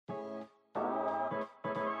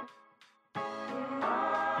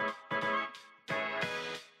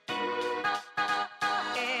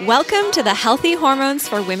Welcome to the Healthy Hormones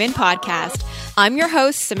for Women podcast. I'm your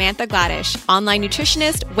host, Samantha Gladish, online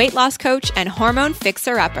nutritionist, weight loss coach, and hormone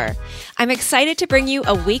fixer-upper. I'm excited to bring you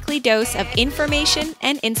a weekly dose of information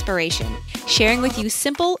and inspiration, sharing with you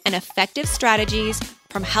simple and effective strategies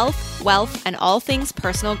from health, wealth, and all things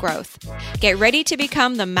personal growth. Get ready to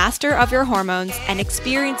become the master of your hormones and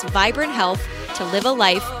experience vibrant health to live a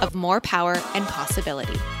life of more power and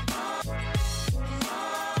possibility.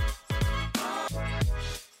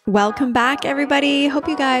 Welcome back, everybody. Hope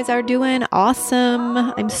you guys are doing awesome.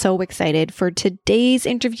 I'm so excited for today's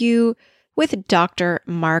interview with Dr.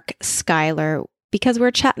 Mark Schuyler because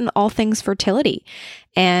we're chatting all things fertility.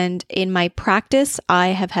 And in my practice, I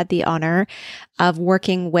have had the honor of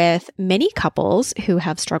working with many couples who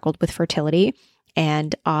have struggled with fertility.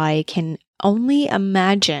 And I can only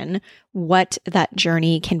imagine what that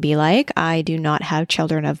journey can be like. I do not have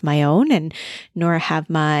children of my own, and nor have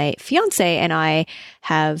my fiance and I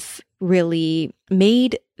have really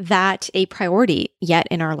made that a priority yet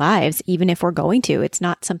in our lives, even if we're going to. It's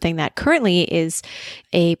not something that currently is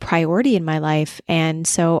a priority in my life. And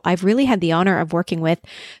so I've really had the honor of working with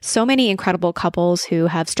so many incredible couples who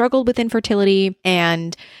have struggled with infertility,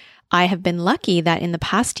 and I have been lucky that in the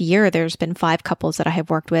past year, there's been 5 couples that I have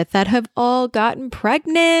worked with that have all gotten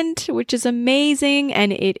pregnant, which is amazing.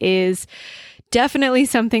 And it is definitely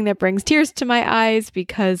something that brings tears to my eyes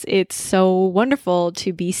because it's so wonderful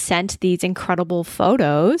to be sent these incredible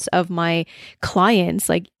photos of my clients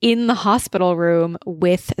like in the hospital room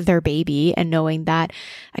with their baby and knowing that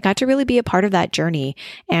I got to really be a part of that journey.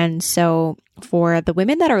 And so for the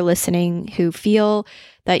women that are listening who feel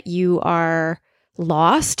that you are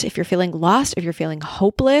lost, if you're feeling lost, if you're feeling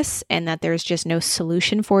hopeless and that there's just no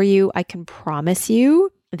solution for you, I can promise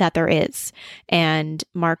you that there is. And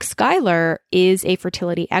Mark Schuyler is a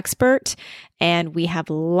fertility expert, and we have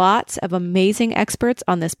lots of amazing experts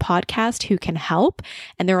on this podcast who can help.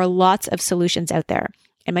 And there are lots of solutions out there.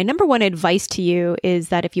 And my number one advice to you is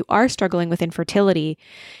that if you are struggling with infertility,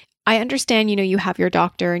 I understand, you have your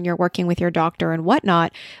doctor and you're working with your doctor and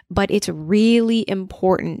whatnot, but it's really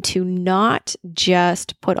important to not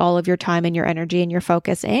just put all of your time and your energy and your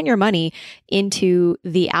focus and your money into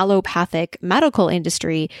the allopathic medical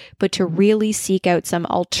industry, but to really seek out some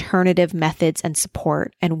alternative methods and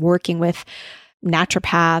support and working with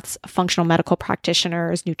naturopaths, functional medical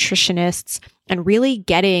practitioners, nutritionists, and really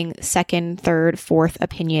getting second, third, fourth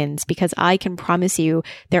opinions, because I can promise you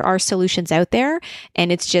there are solutions out there,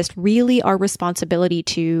 and it's just really our responsibility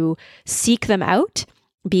to seek them out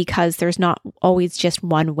because there's not always just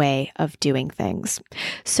one way of doing things.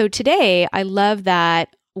 So today, I love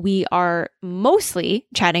that we are mostly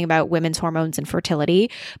chatting about women's hormones and fertility,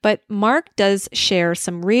 but Mark does share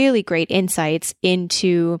some really great insights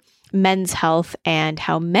into men's health and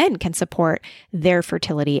how men can support their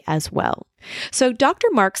fertility as well. So Dr.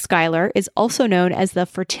 Mark Schuyler is also known as the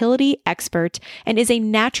fertility expert and is a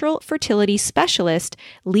natural fertility specialist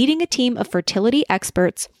leading a team of fertility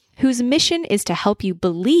experts whose mission is to help you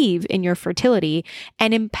believe in your fertility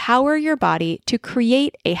and empower your body to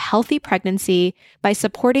create a healthy pregnancy by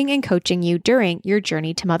supporting and coaching you during your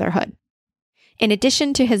journey to motherhood. In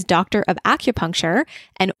addition to his Doctor of Acupuncture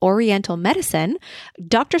and Oriental Medicine,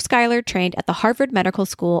 Dr. Schuyler trained at the Harvard Medical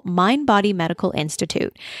School Mind-Body Medical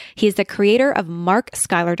Institute. He is the creator of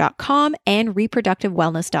MarkSchuyler.com and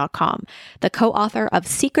ReproductiveWellness.com, the co-author of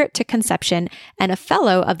Secret to Conception, and a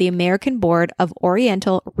fellow of the American Board of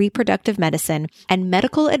Oriental Reproductive Medicine and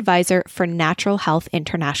medical advisor for Natural Health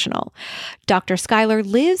International. Dr. Schuyler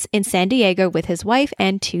lives in San Diego with his wife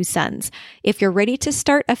and 2 sons. If you're ready to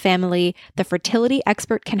start a family, the fertility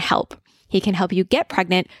expert can help. He can help you get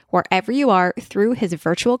pregnant wherever you are through his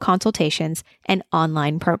virtual consultations and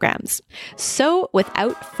online programs. So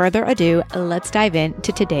without further ado, let's dive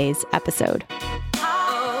into today's episode.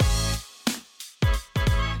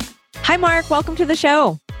 Hi, Mark. Welcome to the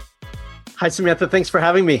show. Hi, Samantha. Thanks for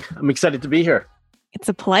having me. I'm excited to be here. It's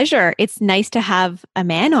a pleasure. It's nice to have a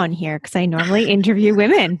man on here because I normally interview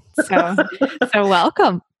women. So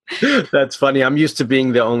welcome. That's funny. I'm used to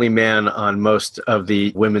being the only man on most of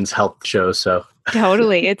the women's health shows. So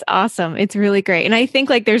totally. It's awesome. It's really great. And I think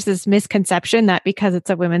there's this misconception that because it's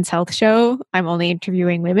a women's health show, I'm only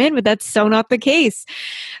interviewing women, but that's so not the case.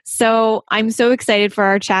 So I'm so excited for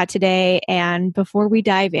our chat today. And before we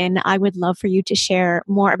dive in, I would love for you to share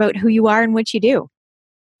more about who you are and what you do.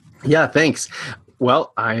 Yeah, thanks.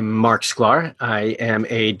 Well, I'm Mark Schuyler. I am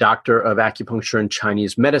a doctor of acupuncture and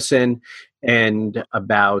Chinese medicine. And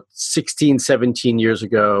about 16, 17 years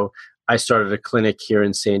ago, I started a clinic here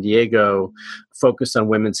in San Diego focused on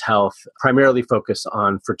women's health, primarily focused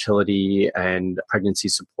on fertility and pregnancy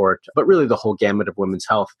support, but really the whole gamut of women's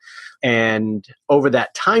health. And over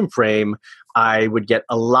that time frame, I would get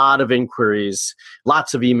a lot of inquiries,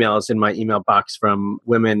 lots of emails in my email box from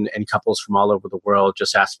women and couples from all over the world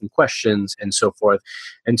just asking questions and so forth.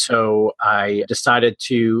 And so I decided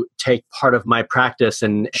to take part of my practice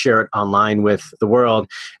and share it online with the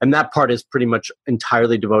world. And that part is pretty much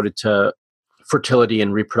entirely devoted to fertility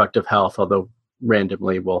and reproductive health, although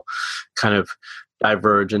randomly we'll kind of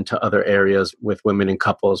diverge into other areas with women and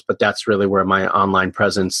couples. But that's really where my online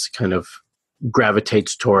presence kind of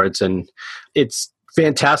gravitates towards. And it's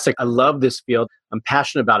fantastic. I love this field. I'm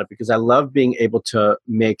passionate about it because I love being able to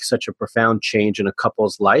make such a profound change in a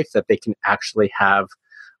couple's life that they can actually have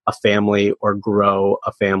a family or grow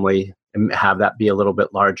a family and have that be a little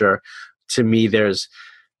bit larger. To me, there's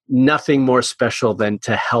nothing more special than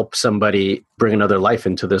to help somebody bring another life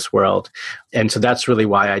into this world. And so that's really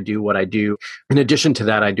why I do what I do. In addition to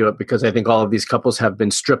that, I do it because I think all of these couples have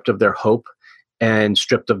been stripped of their hope and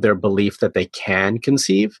stripped of their belief that they can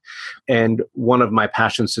conceive. And one of my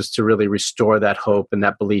passions is to really restore that hope and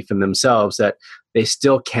that belief in themselves that they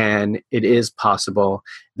still can, it is possible.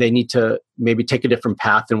 They need to maybe take a different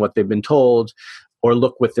path than what they've been told, or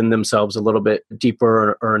look within themselves a little bit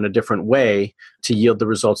deeper or in a different way to yield the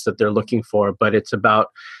results that they're looking for. But it's about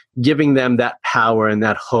giving them that power and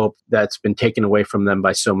that hope that's been taken away from them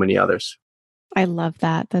by so many others. I love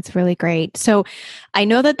that. That's really great. So I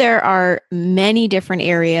know that there are many different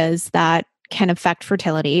areas that can affect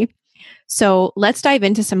fertility. So let's dive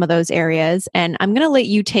into some of those areas. And I'm going to let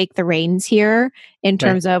you take the reins here in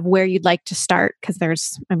terms of where you'd like to start, because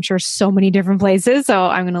there's, I'm sure, so many different places. So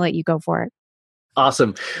I'm going to let you go for it.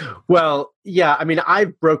 Awesome. Well, yeah, I mean,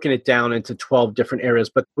 I've broken it down into 12 different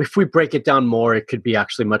areas, but if we break it down more, it could be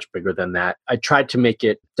actually much bigger than that. I tried to make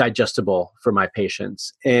it digestible for my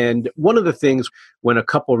patients. And one of the things when a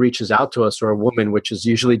couple reaches out to us, or a woman, which is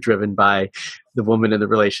usually driven by the woman in the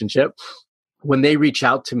relationship, when they reach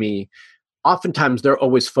out to me, oftentimes they're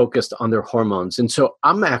always focused on their hormones. And so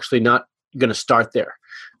I'm actually not going to start there.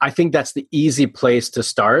 I think that's the easy place to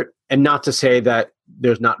start, and not to say that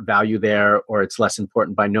there's not value there or it's less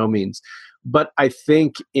important, by no means. But I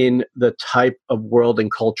think in the type of world and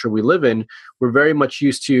culture we live in, we're very much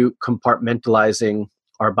used to compartmentalizing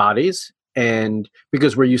our bodies, and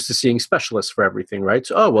because we're used to seeing specialists for everything, right?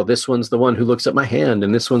 So, oh, well, this one's the one who looks at my hand,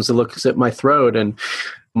 and this one's the looks at my throat and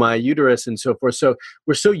my uterus and so forth. So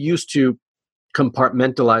we're so used to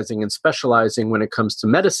compartmentalizing and specializing when it comes to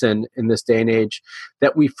medicine in this day and age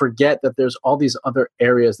that we forget that there's all these other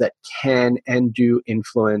areas that can and do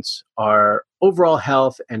influence our overall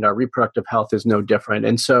health, and our reproductive health is no different.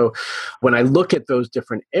 And so when I look at those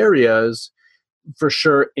different areas, for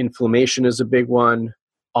sure, inflammation is a big one,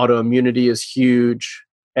 autoimmunity is huge,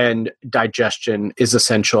 and digestion is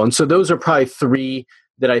essential. And so those are probably three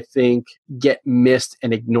that I think get missed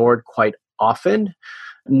and ignored quite often.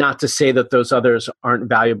 Not to say that those others aren't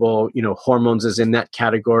valuable. You know, hormones is in that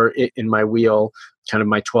category in my wheel, kind of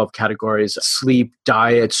my 12 categories: sleep,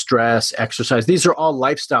 diet, stress, exercise. These are all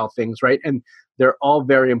lifestyle things, right? And they're all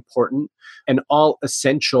very important and all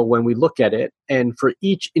essential when we look at it. And for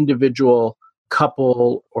each individual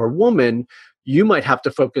couple or woman, you might have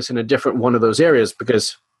to focus in a different one of those areas,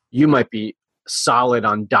 because you might be solid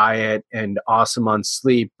on diet and awesome on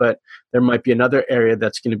sleep, but there might be another area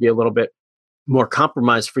that's going to be a little bit more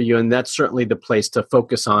compromised for you. And that's certainly the place to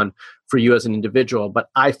focus on for you as an individual. But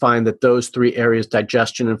I find that those three areas,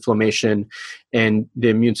 digestion, inflammation, and the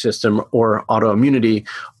immune system or autoimmunity,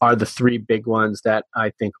 are the three big ones that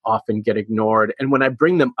I think often get ignored. And when I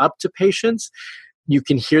bring them up to patients, you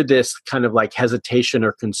can hear this kind of like hesitation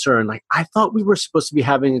or concern. Like, I thought we were supposed to be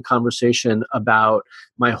having a conversation about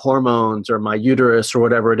my hormones or my uterus or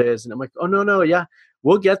whatever it is. And I'm like, oh, no, yeah,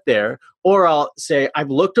 we'll get there. Or I'll say,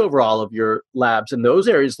 I've looked over all of your labs and those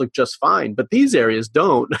areas look just fine, but these areas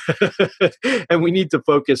don't. And we need to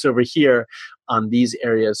focus over here on these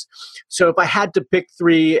areas. So if I had to pick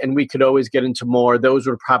three, and we could always get into more, those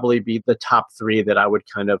would probably be the top three that I would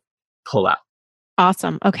kind of pull out.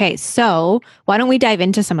 Awesome. Okay. So why don't we dive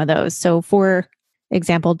into some of those? So for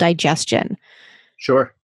example, digestion.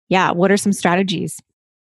 Sure. Yeah. What are some strategies?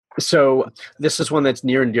 So this is one that's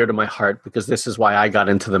near and dear to my heart, because this is why I got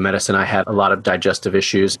into the medicine. I had a lot of digestive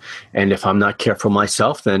issues. And if I'm not careful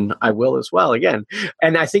myself, then I will as well again.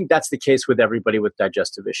 And I think that's the case with everybody with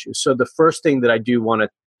digestive issues. So the first thing that I do want to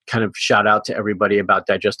kind of shout out to everybody about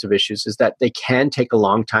digestive issues is that they can take a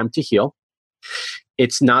long time to heal.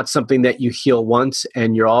 It's not something that you heal once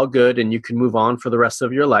and you're all good and you can move on for the rest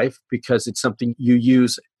of your life, because it's something you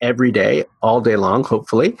use every day, all day long,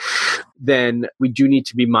 hopefully. then we do need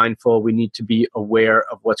to be mindful. We need to be aware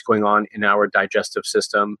of what's going on in our digestive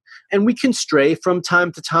system. And we can stray from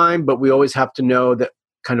time to time, but we always have to know that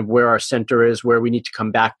kind of where our center is, where we need to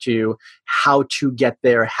come back to, how to get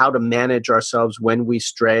there, how to manage ourselves when we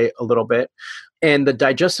stray a little bit. And the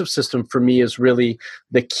digestive system for me is really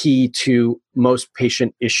the key to most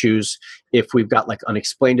patient issues. If we've got like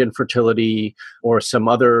unexplained infertility or some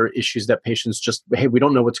other issues that patients just, hey, we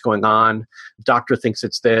don't know what's going on. Doctor thinks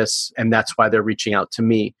it's this, and that's why they're reaching out to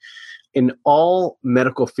me. In all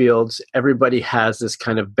medical fields, everybody has this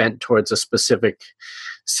kind of bent towards a specific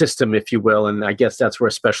system, if you will. And I guess that's where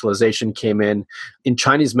specialization came in. In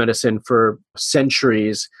Chinese medicine, for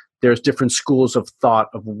centuries, there's different schools of thought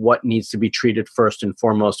of what needs to be treated first and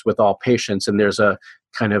foremost with all patients. And there's a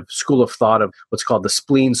kind of school of thought of what's called the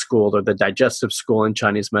spleen school or the digestive school in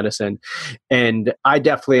Chinese medicine. And I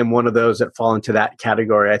definitely am one of those that fall into that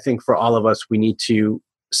category. I think for all of us, we need to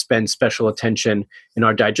spend special attention in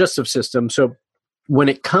our digestive system. So when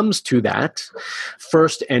it comes to that,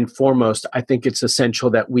 first and foremost, I think it's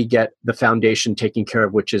essential that we get the foundation taken care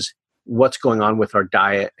of, which is what's going on with our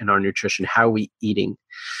diet and our nutrition. How are we eating?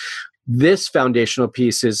 This foundational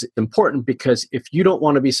piece is important because if you don't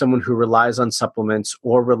want to be someone who relies on supplements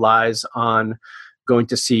or relies on going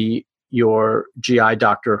to see your GI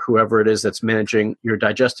doctor, whoever it is that's managing your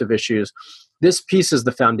digestive issues, this piece is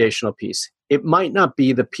the foundational piece. It might not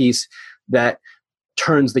be the piece that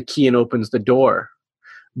turns the key and opens the door,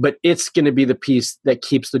 but it's going to be the piece that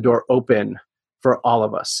keeps the door open for all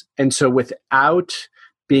of us. And so without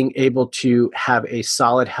being able to have a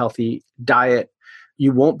solid, healthy diet,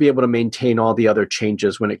 you won't be able to maintain all the other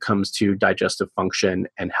changes when it comes to digestive function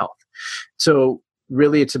and health. So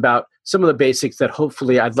really, it's about some of the basics that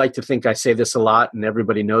hopefully, I'd like to think I say this a lot and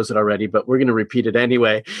everybody knows it already, but we're going to repeat it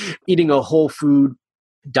anyway. Eating a whole food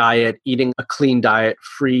diet, eating a clean diet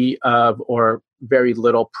free of or very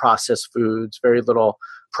little processed foods, very little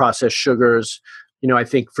processed sugars. I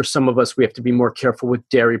think for some of us, we have to be more careful with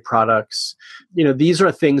dairy products. These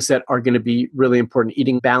are things that are going to be really important.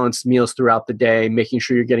 Eating balanced meals throughout the day, making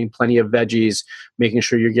sure you're getting plenty of veggies, making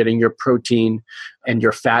sure you're getting your protein and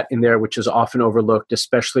your fat in there, which is often overlooked,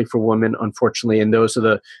 especially for women, unfortunately. And those are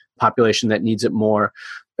the population that needs it more,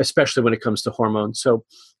 especially when it comes to hormones. So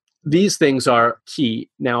these things are key.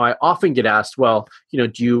 Now, I often get asked, well, do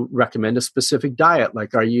you recommend a specific diet?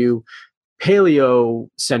 Like, are you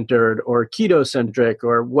paleo-centered or keto-centric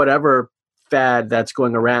or whatever fad that's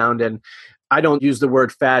going around? And I don't use the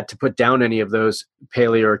word fad to put down any of those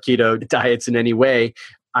paleo or keto diets in any way.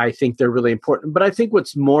 I think they're really important. But I think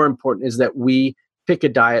what's more important is that we pick a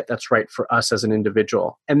diet that's right for us as an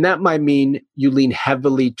individual. And that might mean you lean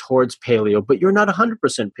heavily towards paleo, but you're not 100%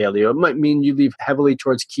 paleo. It might mean you lean heavily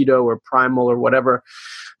towards keto or primal or whatever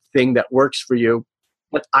thing that works for you.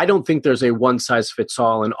 But I don't think there's a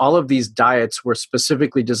one-size-fits-all. And all of these diets were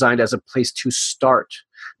specifically designed as a place to start,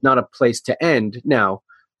 not a place to end. Now,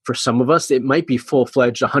 for some of us, it might be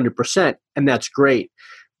full-fledged 100%, and that's great.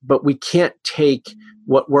 But we can't take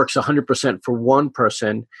what works 100% for one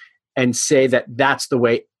person and say that that's the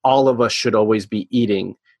way all of us should always be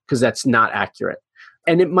eating, because that's not accurate.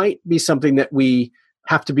 And it might be something that we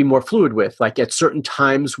have to be more fluid with. Like at certain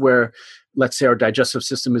times where, let's say, our digestive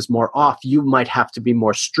system is more off, you might have to be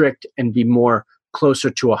more strict and be more closer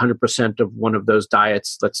to 100% of one of those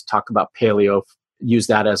diets. Let's talk about paleo, use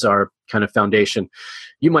that as our kind of foundation.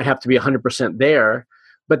 You might have to be 100% there,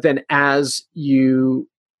 but then as you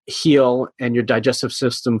heal and your digestive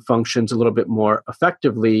system functions a little bit more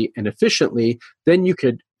effectively and efficiently, then you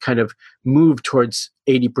could kind of move towards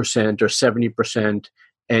 80% or 70%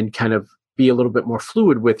 and kind of be a little bit more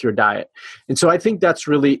fluid with your diet. And so I think that's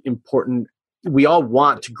really important. We all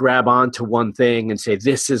want to grab onto one thing and say,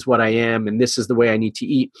 this is what I am and this is the way I need to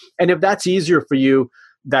eat. And if that's easier for you,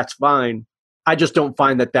 that's fine. I just don't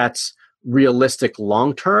find that that's realistic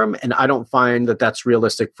long-term. And I don't find that that's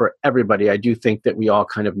realistic for everybody. I do think that we all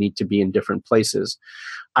kind of need to be in different places.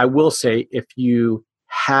 I will say, if you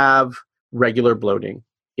have regular bloating,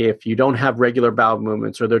 if you don't have regular bowel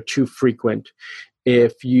movements or they're too frequent,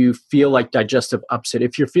 if you feel like digestive upset,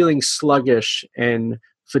 if you're feeling sluggish and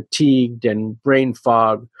fatigued and brain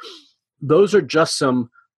fog, those are just some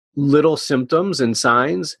little symptoms and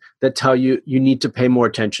signs that tell you you need to pay more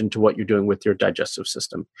attention to what you're doing with your digestive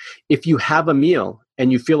system. If you have a meal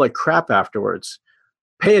and you feel like crap afterwards,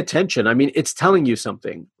 pay attention. I mean, it's telling you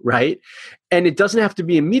something, right? And it doesn't have to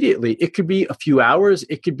be immediately. It could be a few hours.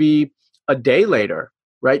 It could be a day later,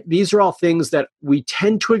 right? These are all things that we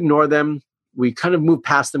tend to ignore them. We kind of move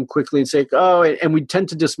past them quickly and say, oh, and we tend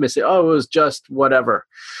to dismiss it. Oh, it was just whatever.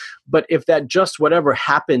 But if that just whatever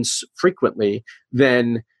happens frequently,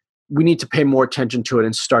 then we need to pay more attention to it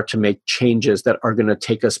and start to make changes that are going to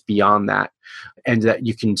take us beyond that and that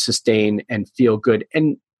you can sustain and feel good.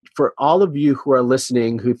 And for all of you who are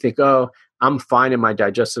listening who think, oh, I'm fine in my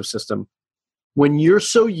digestive system, when you're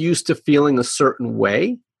so used to feeling a certain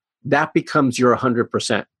way, that becomes your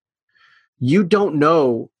 100%. You don't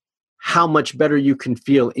know how much better you can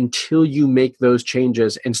feel until you make those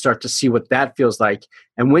changes and start to see what that feels like.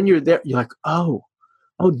 And when you're there, you're like, oh,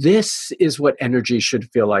 this is what energy should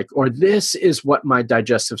feel like, or this is what my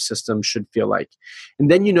digestive system should feel like.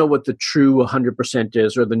 And then you know what the true 100%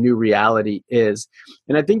 is, or the new reality is.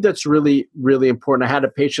 And I think that's really, really important. I had a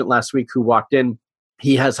patient last week who walked in.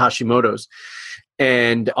 He has Hashimoto's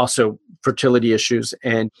and also fertility issues.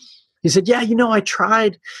 And he said, yeah, I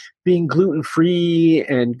tried being gluten-free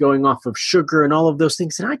and going off of sugar and all of those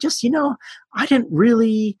things. And I just, I didn't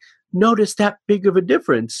really notice that big of a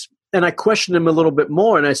difference. And I questioned him a little bit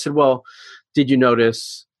more. And I said, well, did you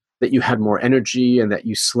notice that you had more energy and that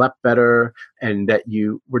you slept better and that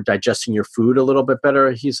you were digesting your food a little bit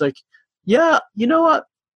better? He's like, yeah, you know what?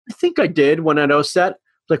 I think I did when I noticed that.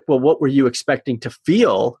 Like, well, what were you expecting to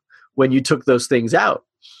feel when you took those things out?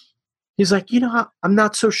 He's like, I'm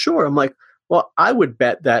not so sure. I'm like, well, I would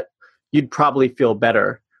bet that you'd probably feel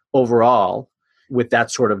better overall with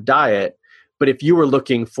that sort of diet. But if you were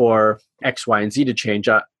looking for X, Y, and Z to change,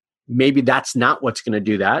 maybe that's not what's going to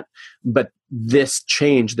do that. But this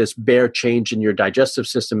change, this bare change in your digestive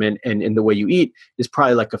system and in the way you eat is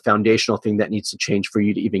probably like a foundational thing that needs to change for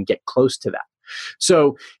you to even get close to that.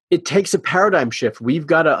 So it takes a paradigm shift. We've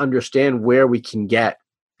got to understand where we can get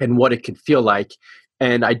and what it can feel like.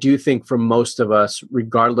 And I do think for most of us,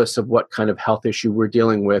 regardless of what kind of health issue we're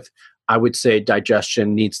dealing with, I would say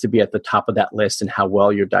digestion needs to be at the top of that list and how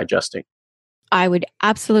well you're digesting. I would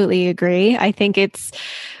absolutely agree. I think it's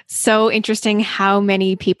so interesting how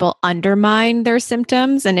many people undermine their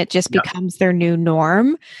symptoms and it just becomes their new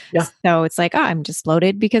norm. Yeah. So it's like, oh, I'm just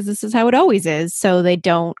bloated because this is how it always is. So they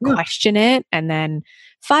don't question it. And then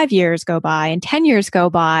 5 years go by and 10 years go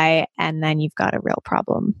by, and then you've got a real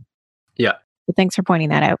problem. Yeah. So thanks for pointing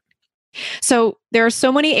that out. So there are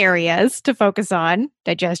so many areas to focus on: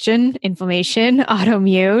 digestion, inflammation,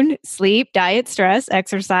 autoimmune, sleep, diet, stress,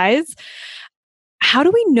 exercise. How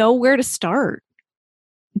do we know where to start?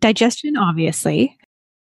 Digestion, obviously.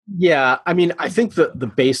 Yeah. I mean, I think the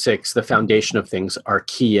basics, the foundation of things are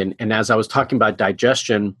key. And as I was talking about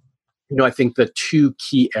digestion, I think the two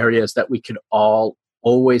key areas that we could all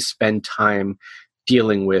always spend time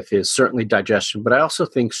dealing with is certainly digestion, but I also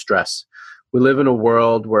think stress. We live in a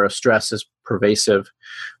world where stress is pervasive.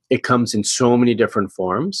 It comes in so many different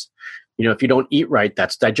forms. If you don't eat right,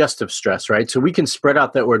 that's digestive stress, right? So we can spread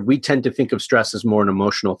out that word. We tend to think of stress as more an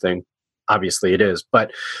emotional thing. Obviously it is,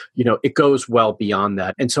 but it goes well beyond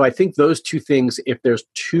that. And so I think those two things, if there's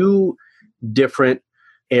two different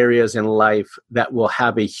areas in life that will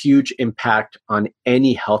have a huge impact on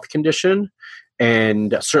any health condition,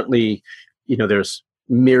 and certainly, there's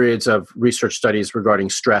myriads of research studies regarding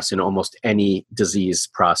stress in almost any disease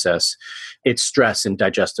process. It's stress and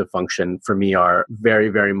digestive function for me are very,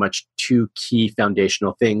 very much two key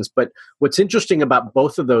foundational things. But what's interesting about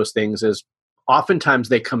both of those things is oftentimes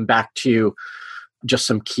they come back to just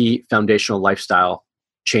some key foundational lifestyle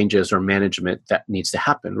changes or management that needs to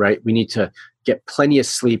happen, right? We need to get plenty of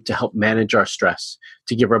sleep to help manage our stress,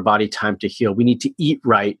 to give our body time to heal. We need to eat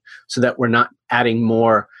right so that we're not adding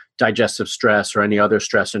more digestive stress or any other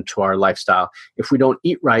stress into our lifestyle. If we don't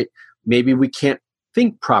eat right, maybe we can't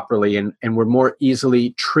think properly and we're more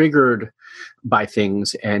easily triggered by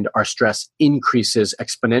things and our stress increases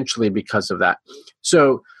exponentially because of that.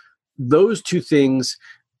 So those two things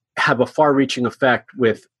have a far-reaching effect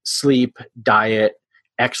with sleep, diet,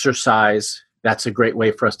 exercise. That's a great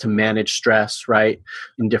way for us to manage stress, right?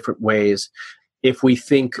 In different ways. If we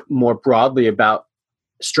think more broadly about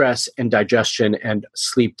stress and digestion and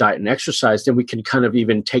sleep, diet, and exercise, then we can kind of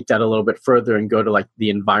even take that a little bit further and go to like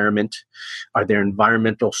the environment. Are there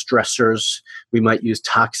environmental stressors? We might use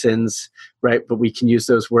toxins, right? But we can use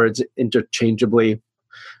those words interchangeably.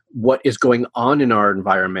 What is going on in our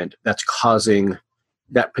environment that's causing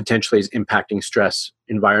that potentially is impacting stress?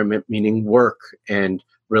 Environment meaning work and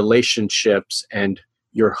relationships and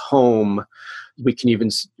your home. We can even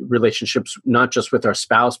relationships, not just with our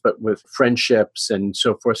spouse, but with friendships and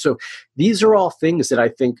so forth. So these are all things that I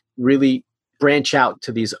think really branch out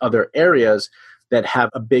to these other areas that have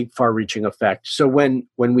a big far-reaching effect. So when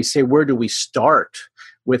we say, where do we start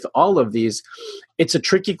with all of these? It's a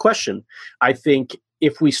tricky question. I think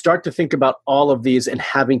if we start to think about all of these and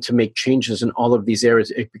having to make changes in all of these areas,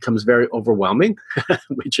 it becomes very overwhelming,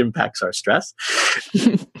 which impacts our stress.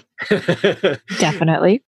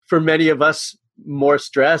 Definitely. for many of us, more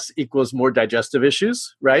stress equals more digestive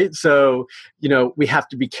issues, right? So, we have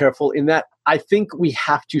to be careful in that. I think we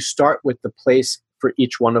have to start with the place for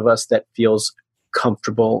each one of us that feels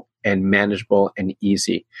comfortable and manageable and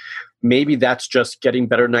easy. Maybe that's just getting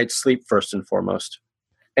better night's sleep first and foremost,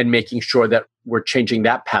 and making sure that we're changing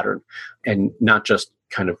that pattern, and not just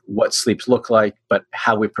kind of what sleeps look like, but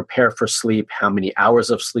how we prepare for sleep, how many hours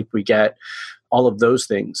of sleep we get, all of those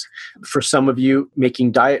things. For some of you,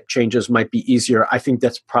 making diet changes might be easier. I think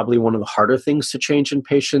that's probably one of the harder things to change in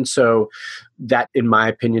patients. So that, in my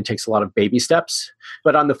opinion, takes a lot of baby steps.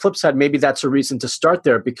 But on the flip side, maybe that's a reason to start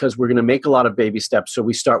there, because we're going to make a lot of baby steps. So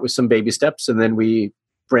we start with some baby steps and then we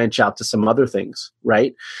branch out to some other things,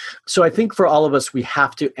 right? So I think for all of us, we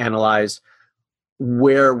have to analyze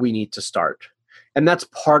where we need to start. And that's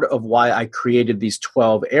part of why I created these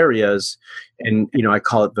 12 areas. And, I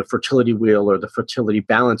call it the fertility wheel or the fertility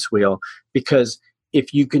balance wheel, because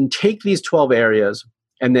if you can take these 12 areas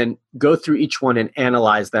and then go through each one and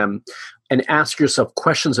analyze them and ask yourself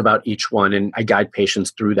questions about each one, and I guide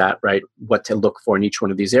patients through that, right? What to look for in each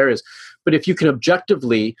one of these areas. But if you can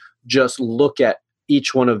objectively just look at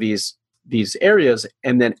each one of these areas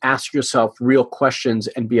and then ask yourself real questions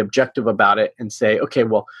and be objective about it and say, okay,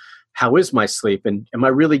 well, how is my sleep? And am I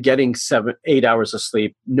really getting 7-8 hours of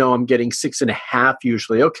sleep? No, I'm getting 6.5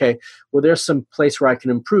 usually. Okay, well, there's some place where I can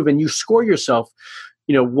improve. And you score yourself,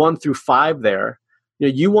 1 through 5 there.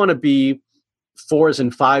 You want to be 4s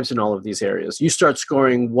and 5s in all of these areas. You start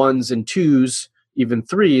scoring 1s and 2s, even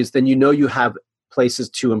 3s, then you have places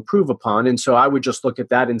to improve upon. And so I would just look at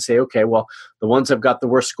that and say, okay, well, the ones I've got the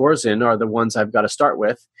worst scores in are the ones I've got to start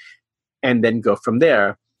with, and then go from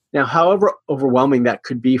there. Now, however overwhelming that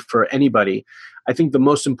could be for anybody, I think the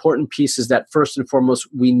most important piece is that first and foremost,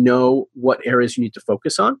 we know what areas you need to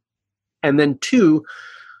focus on. And then 2,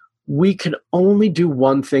 we can only do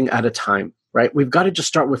one thing at a time, right? We've got to just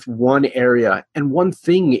start with one area and one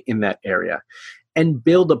thing in that area and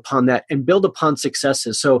build upon that and build upon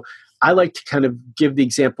successes. So I like to kind of give the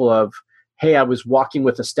example of, hey, I was walking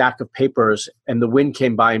with a stack of papers and the wind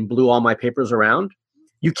came by and blew all my papers around.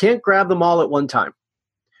 You can't grab them all at one time.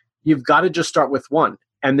 You've got to just start with one,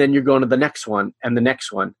 and then you're going to the next one and the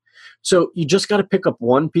next one. So you just got to pick up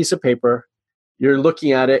one piece of paper. You're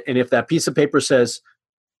looking at it, and if that piece of paper says,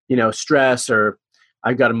 stress, or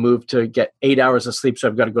I've got to move to get 8 hours of sleep, so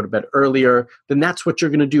I've got to go to bed earlier, then that's what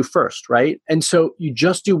you're going to do first, right? And so you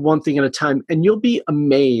just do one thing at a time, and you'll be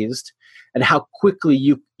amazed at how quickly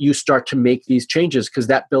you start to make these changes, because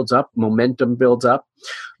that builds up, momentum builds up.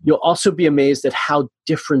 You'll also be amazed at how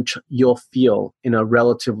different you'll feel in a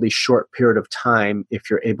relatively short period of time if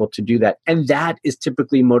you're able to do that. And that is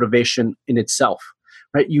typically motivation in itself,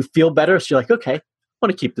 right? You feel better, so you're like, okay, I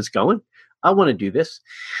want to keep this going. I want to do this.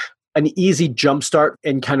 An easy jumpstart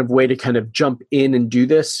and kind of way to kind of jump in and do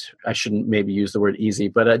this. I shouldn't maybe use the word easy,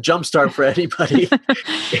 but a jumpstart for anybody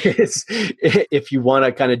is, if you want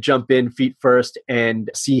to kind of jump in feet first and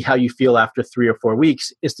see how you feel after 3 or 4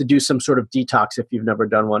 weeks, is to do some sort of detox if you've never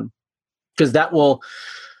done one, because that will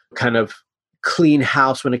kind of clean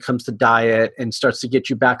house when it comes to diet and starts to get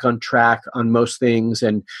you back on track on most things.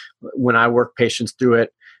 And when I work patients through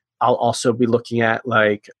it, I'll also be looking at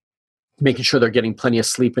making sure they're getting plenty of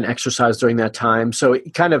sleep and exercise during that time. So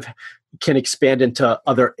it kind of can expand into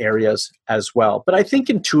other areas as well. But I think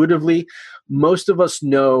intuitively, most of us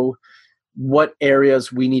know what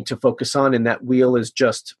areas we need to focus on, and that wheel is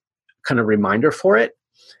just kind of reminder for it.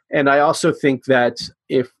 And I also think that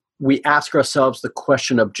if we ask ourselves the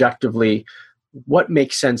question objectively, what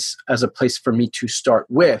makes sense as a place for me to start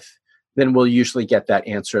with, then we'll usually get that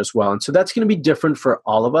answer as well. And so that's going to be different for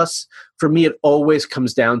all of us. For me, it always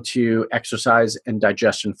comes down to exercise and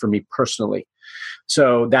digestion for me personally.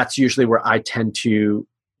 So that's usually where I tend to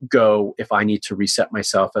go if I need to reset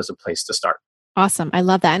myself as a place to start. Awesome. I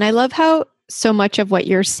love that. And I love how so much of what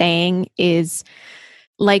you're saying is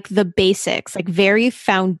like the basics, like very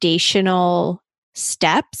foundational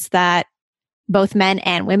steps that both men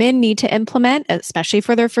and women need to implement, especially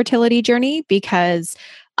for their fertility journey, because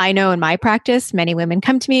I know in my practice, many women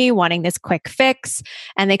come to me wanting this quick fix,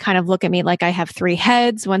 and they kind of look at me like I have 3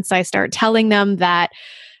 heads once I start telling them that,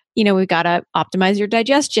 we've got to optimize your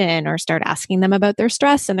digestion, or start asking them about their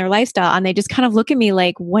stress and their lifestyle. And they just kind of look at me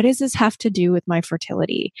like, what does this have to do with my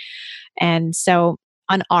fertility? And so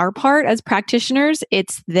on our part as practitioners,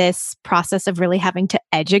 it's this process of really having to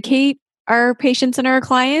educate our patients and our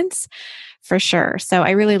clients for sure. So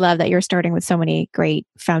I really love that you're starting with so many great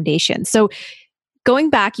foundations. So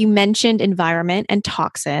going back, you mentioned environment and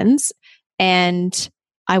toxins, and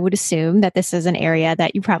I would assume that this is an area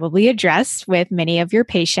that you probably address with many of your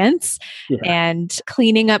patients and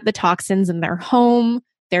cleaning up the toxins in their home,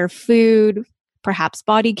 their food, perhaps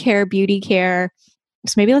body care, beauty care.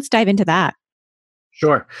 So maybe let's dive into that.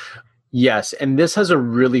 Sure. Yes. And this has a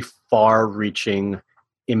really far reaching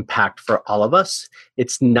impact for all of us.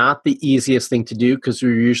 It's not the easiest thing to do because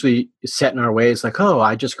we're usually set in our ways like, oh,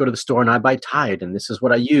 I just go to the store and I buy Tide and this is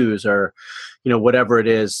what I use, or, whatever it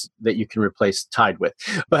is that you can replace Tide with.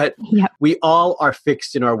 But we all are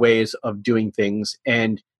fixed in our ways of doing things.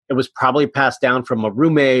 And it was probably passed down from a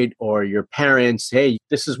roommate or your parents. Hey,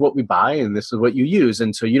 this is what we buy and this is what you use.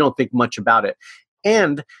 And so you don't think much about it.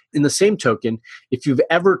 And in the same token, if you've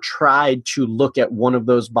ever tried to look at one of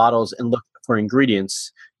those bottles and look for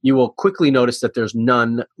ingredients, you will quickly notice that there's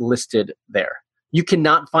none listed there. You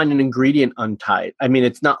cannot find an ingredient on Tide. I mean,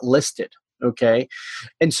 it's not listed, okay?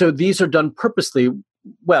 And so these are done purposely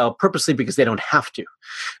because they don't have to.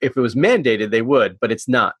 If it was mandated, they would, but it's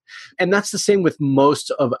not. And that's the same with most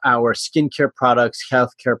of our skincare products,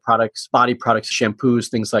 healthcare products, body products, shampoos,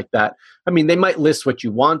 things like that. I mean, they might list what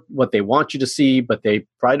you want, what they want you to see, but they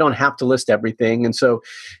probably don't have to list everything. And so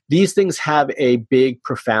these things have a big,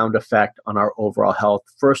 profound effect on our overall health.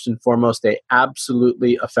 First and foremost, they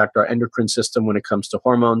absolutely affect our endocrine system when it comes to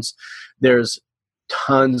hormones. There's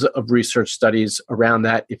tons of research studies around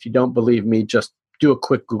that. If you don't believe me, just do a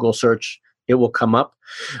quick Google search. It will come up.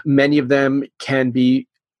 Many of them can be,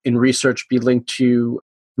 in research, be linked to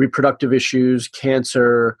reproductive issues,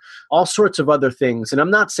 cancer, all sorts of other things. And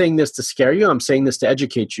I'm not saying this to scare you. I'm saying this to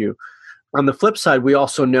educate you. On the flip side, we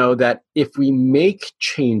also know that if we make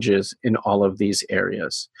changes in all of these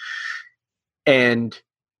areas and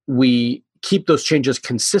we keep those changes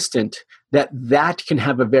consistent, that can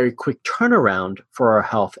have a very quick turnaround for our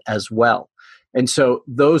health as well. And so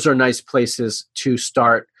those are nice places to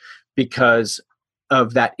start because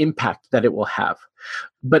of that impact that it will have.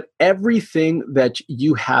 But everything that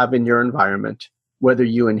you have in your environment, whether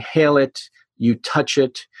you inhale it, you touch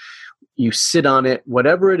it, you sit on it,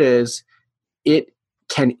 whatever it is, it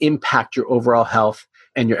can impact your overall health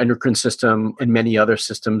and your endocrine system and many other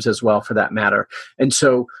systems as well, for that matter. And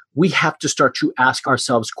so we have to start to ask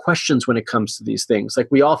ourselves questions when it comes to these things. Like,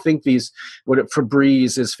 we all think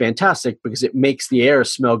Febreze is fantastic because it makes the air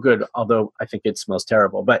smell good, although I think it smells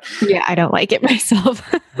terrible. But yeah, I don't like it myself.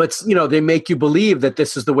 But they make you believe that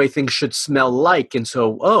this is the way things should smell like. And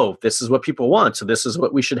so, this is what people want, so this is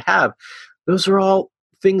what we should have. Those are all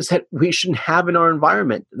things that we shouldn't have in our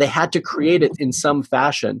environment. They had to create it in some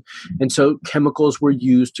fashion. And so chemicals were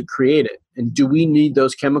used to create it. And do we need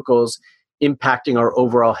those chemicals impacting our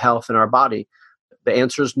overall health in our body? The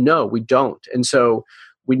answer is no, we don't. And so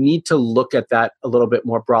we need to look at that a little bit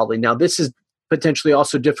more broadly. Now, this is potentially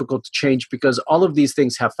also difficult to change because all of these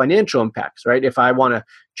things have financial impacts, right? If I want to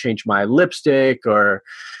change my lipstick or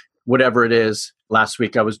whatever it is, last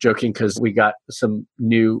week I was joking because we got some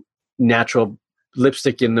new natural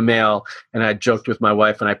lipstick in the mail, and I joked with my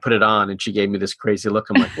wife and I put it on and she gave me this crazy look.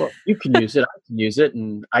 I'm like, well, you can use it, I can use it,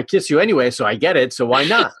 and I kiss you anyway, so I get it, so why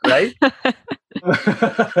not, right?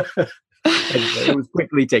 Anyway, it was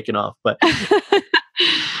quickly taken off. But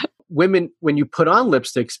women, when you put on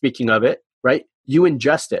lipstick, speaking of it, right, you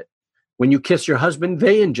ingest it. When you kiss your husband,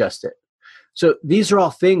 they ingest it. So these are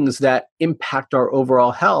all things that impact our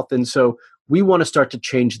overall health. And so we want to start to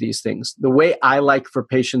change these things. The way I like for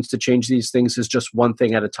patients to change these things is just one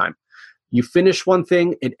thing at a time. You finish one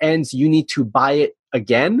thing, it ends, you need to buy it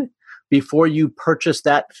again. Before you purchase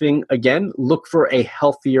that thing again, look for a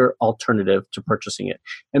healthier alternative to purchasing it.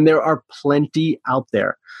 And there are plenty out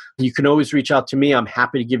there. You can always reach out to me. I'm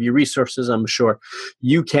happy to give you resources. I'm sure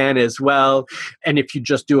you can as well. And if you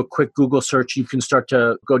just do a quick Google search, you can start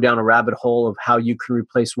to go down a rabbit hole of how you can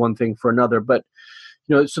replace one thing for another. But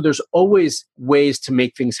so there's always ways to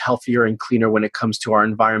make things healthier and cleaner when it comes to our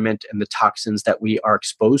environment and the toxins that we are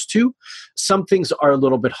exposed to. Some things are a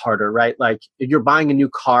little bit harder, right? Like, if you're buying a new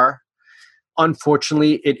car,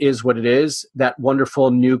 unfortunately, it is what it is. That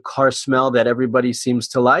wonderful new car smell that everybody seems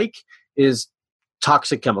to like is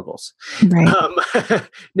toxic chemicals. Right.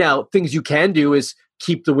 Now, things you can do is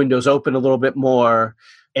keep the windows open a little bit more,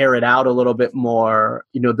 air it out a little bit more.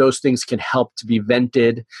 Those things can help to be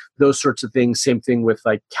vented, those sorts of things. Same thing with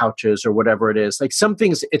like couches or whatever it is. Like, some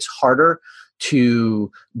things it's harder to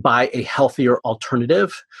buy a healthier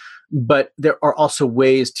alternative, but there are also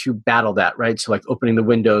ways to battle that, right? So like opening the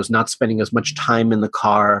windows, not spending as much time in the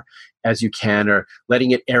car as you can, or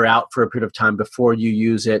letting it air out for a period of time before you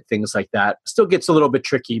use it, things like that. Still gets a little bit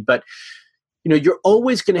tricky, but you're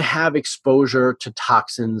always going to have exposure to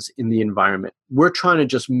toxins in the environment. We're trying to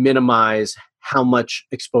just minimize how much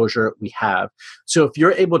exposure we have. So if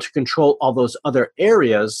you're able to control all those other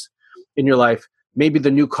areas in your life, maybe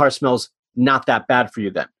the new car smells not that bad for you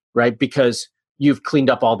then, right? Because you've cleaned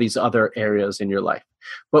up all these other areas in your life.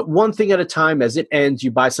 But one thing at a time, as it ends,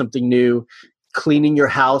 you buy something new. Cleaning your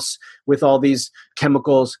house with all these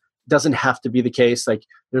chemicals doesn't have to be the case. Like,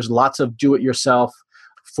 there's lots of do-it-yourself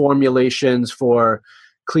formulations for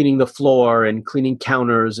cleaning the floor and cleaning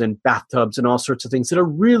counters and bathtubs and all sorts of things that are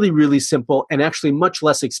really, really simple and actually much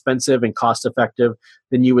less expensive and cost-effective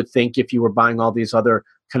than you would think if you were buying all these other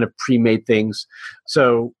kind of pre-made things.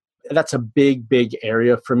 So that's a big, big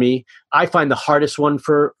area for me. I find the hardest one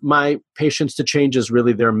for my patients to change is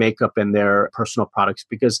really their makeup and their personal products,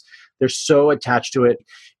 because they're so attached to it.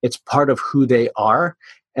 It's part of who they are.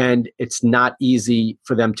 And it's not easy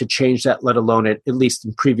for them to change that, let alone at least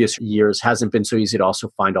in previous years, hasn't been so easy to also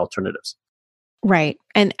find alternatives. Right.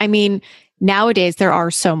 And I mean, nowadays there are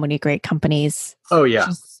so many great companies. Oh, yeah.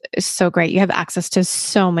 It's so great. You have access to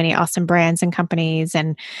so many awesome brands and companies.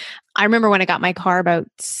 And I remember when I got my car about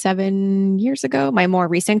 7 years ago, my more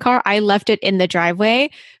recent car, I left it in the driveway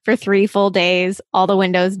for 3 full days, all the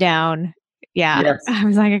windows down. Yeah. Yes. I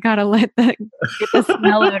was like, I got to get the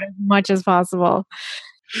smell out as much as possible.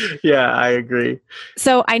 Yeah, I agree.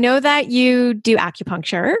 So I know that you do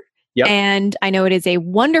acupuncture. Yep. And I know it is a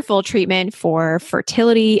wonderful treatment for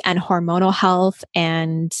fertility and hormonal health,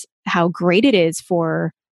 and how great it is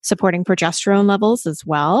for supporting progesterone levels as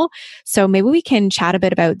well. So maybe we can chat a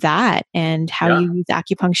bit about that and how you use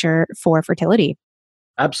acupuncture for fertility.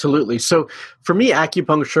 Absolutely. So for me,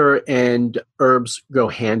 acupuncture and herbs go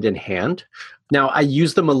hand in hand. Now, I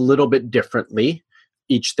use them a little bit differently,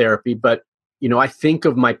 each therapy, but I think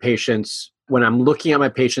of my patients, when I'm looking at my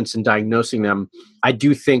patients and diagnosing them, I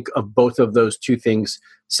do think of both of those two things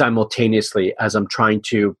simultaneously as I'm trying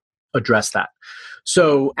to address that.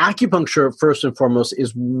 So acupuncture, first and foremost,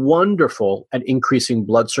 is wonderful at increasing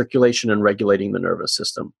blood circulation and regulating the nervous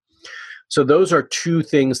system. So those are two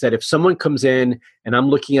things that if someone comes in and I'm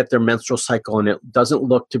looking at their menstrual cycle and it doesn't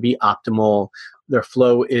look to be optimal, their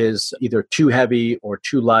flow is either too heavy or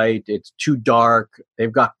too light, it's too dark,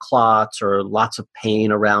 they've got clots or lots of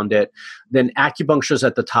pain around it, then acupuncture is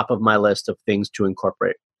at the top of my list of things to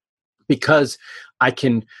incorporate, because I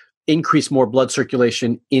can increase more blood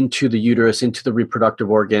circulation into the uterus, into the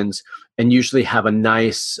reproductive organs, and usually have a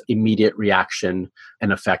nice immediate reaction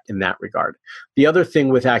and effect in that regard. The other thing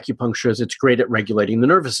with acupuncture is it's great at regulating the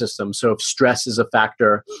nervous system. So if stress is a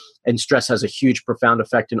factor, and stress has a huge, profound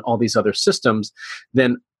effect in all these other systems,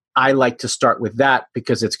 then I like to start with that,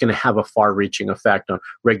 because it's going to have a far-reaching effect on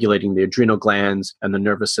regulating the adrenal glands and the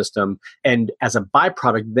nervous system. And as a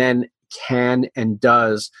byproduct, then can and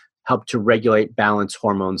does help to regulate balance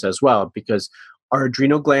hormones as well, because our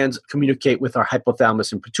adrenal glands communicate with our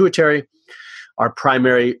hypothalamus and pituitary. Our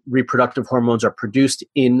primary reproductive hormones are produced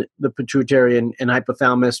in the pituitary and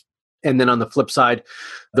hypothalamus. And then on the flip side,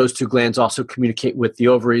 those two glands also communicate with the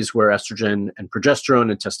ovaries, where estrogen and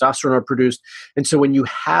progesterone and testosterone are produced. And so when you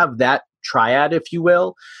have that triad, if you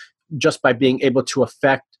will, just by being able to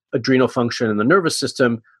affect adrenal function in the nervous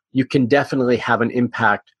system, you can definitely have an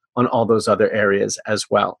impact on all those other areas as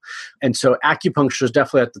well. And so acupuncture is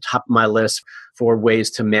definitely at the top of my list for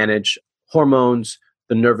ways to manage hormones,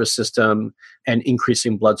 the nervous system, and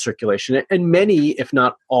increasing blood circulation. And many, if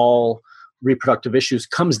not all, reproductive issues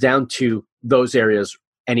comes down to those areas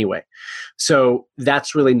anyway. So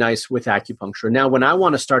that's really nice with acupuncture. Now, when I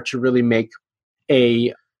want to start to really make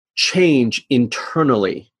a change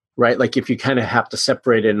internally, right? Like if you kind of have to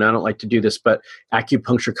separate it, and I don't like to do this, but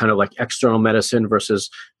acupuncture kind of like external medicine versus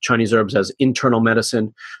Chinese herbs as internal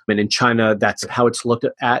medicine. And in China, that's how it's looked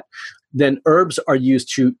at. Then herbs are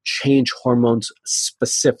used to change hormones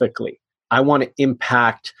specifically. I want to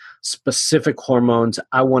impact specific hormones.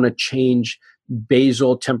 I want to change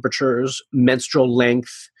basal temperatures, menstrual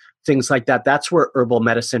length, things like that. That's where herbal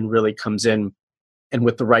medicine really comes in. And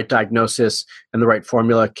with the right diagnosis and the right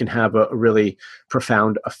formula can have a really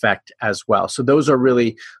profound effect as well. So those are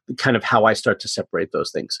really kind of how I start to separate those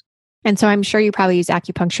things. And so I'm sure you probably use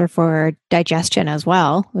acupuncture for digestion as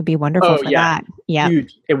well. It would be wonderful for that. Yeah.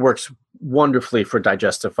 It works wonderfully for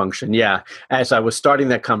digestive function. Yeah. As I was starting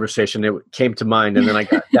that conversation, it came to mind, and then I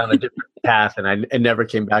got down a different path and I never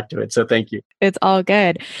came back to it. So thank you. It's all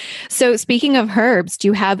good. So speaking of herbs, do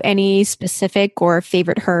you have any specific or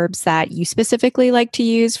favorite herbs that you specifically like to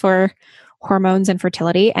use for hormones and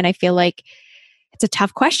fertility? And I feel like it's a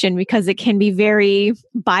tough question because it can be very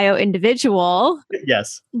bio-individual.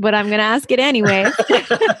 Yes. But I'm going to ask it anyway.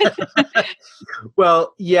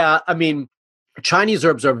 Well, yeah. I mean, Chinese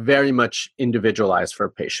herbs are very much individualized for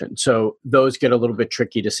a patient. So those get a little bit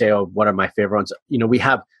tricky to say, oh, what are my favorite ones? We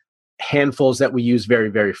have handfuls that we use very,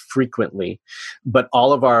 very frequently, but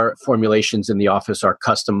all of our formulations in the office are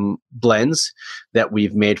custom blends that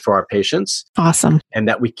we've made for our patients. Awesome. And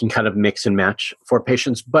that we can kind of mix and match for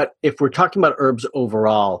patients. But if we're talking about herbs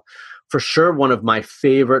overall, for sure, one of my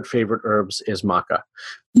favorite herbs is maca.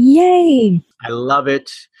 Yay. I love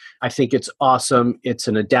it. I think it's awesome. It's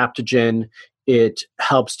an adaptogen. It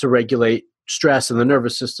helps to regulate stress in the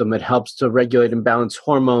nervous system. It helps to regulate and balance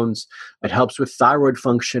hormones. It helps with thyroid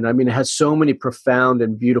function. I mean, it has so many profound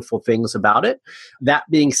and beautiful things about it. That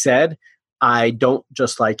being said, I don't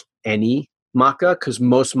just like any maca, because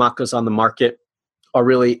most macas on the market are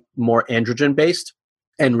really more androgen based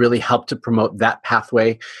and really help to promote that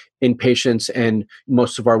pathway in patients. And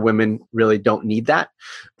most of our women really don't need that.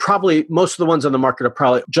 Probably most of the ones on the market are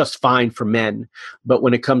probably just fine for men. But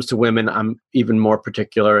when it comes to women, I'm even more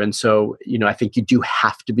particular. And so, I think you do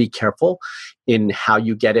have to be careful in how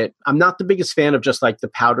you get it. I'm not the biggest fan of just like the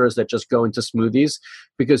powders that just go into smoothies,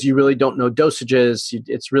 because you really don't know dosages.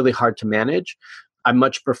 It's really hard to manage. I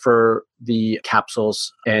much prefer the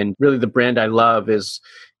capsules. And really the brand I love is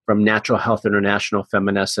from Natural Health International,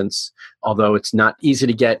 Feminescence, although it's not easy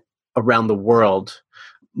to get around the world,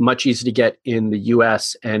 much easier to get in the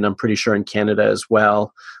US, and I'm pretty sure in Canada as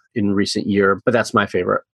well in recent year, but that's my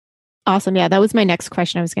favorite. Awesome. Yeah, that was my next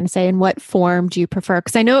question. I was going to say, in what form do you prefer?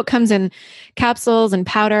 Because I know it comes in capsules and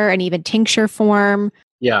powder and even tincture form.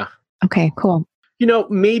 Yeah. Okay, cool.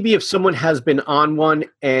 Maybe if someone has been on one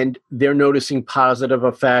and they're noticing positive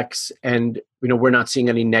effects and, we're not seeing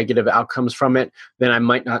any negative outcomes from it, then I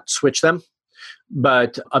might not switch them.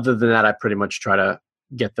 But other than that, I pretty much try to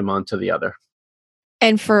get them onto the other.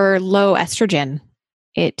 And for low estrogen,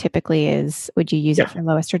 it typically is, would you use it for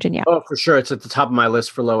low estrogen? Yeah. Oh, for sure. It's at the top of my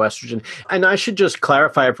list for low estrogen. And I should just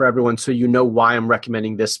clarify for everyone so you know why I'm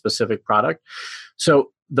recommending this specific product.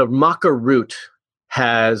 So the maca root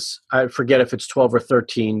has, I forget if it's 12 or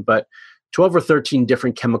 13, but 12 or 13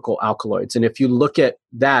 different chemical alkaloids. And if you look at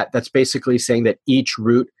that, that's basically saying that each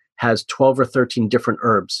root has 12 or 13 different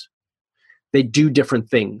herbs. They do different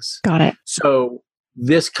things. Got it. So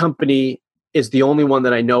this company is the only one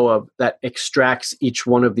that I know of that extracts each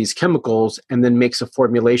one of these chemicals and then makes a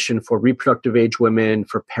formulation for reproductive age women,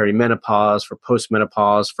 for perimenopause, for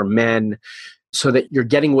postmenopause, for men, so that you're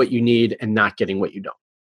getting what you need and not getting what you don't.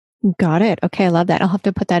 Got it. Okay, I love that. I'll have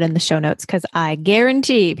to put that in the show notes because I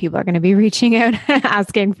guarantee people are going to be reaching out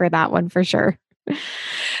asking for that one for sure.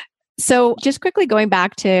 So just quickly going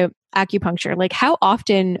back to acupuncture, like how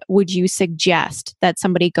often would you suggest that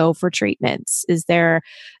somebody go for treatments? Is there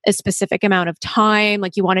a specific amount of time?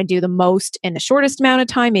 Like you want to do the most in the shortest amount of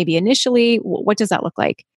time, maybe initially? What does that look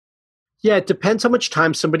like? Yeah, it depends how much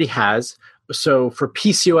time somebody has. So for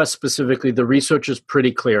PCOS specifically, the research is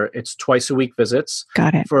pretty clear. It's twice a week visits.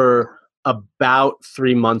 Got it. For about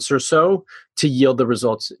 3 months or so to yield the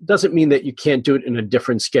results. It doesn't mean that you can't do it in a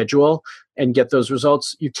different schedule and get those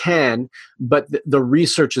results. You can, but the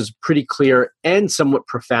research is pretty clear and somewhat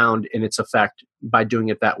profound in its effect by doing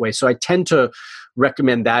it that way. So I tend to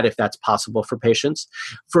recommend that if that's possible for patients.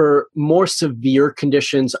 For more severe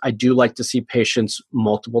conditions, I do like to see patients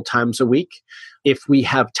multiple times a week. If we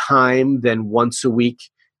have time, then once a week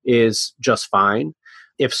is just fine.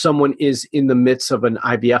 If someone is in the midst of an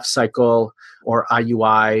IVF cycle or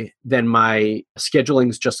IUI, then my scheduling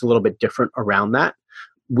is just a little bit different around that.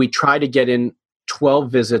 We try to get in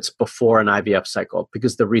 12 visits before an IVF cycle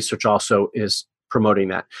because the research also is promoting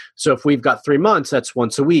that. So if we've got 3 months, that's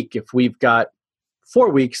once a week. If we've got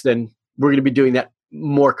 4 weeks, then we're going to be doing that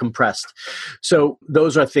more compressed. So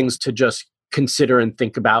those are things to just consider and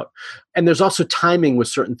think about. And there's also timing with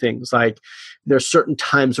certain things. Like there's certain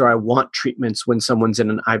times where I want treatments when someone's in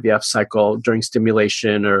an IVF cycle during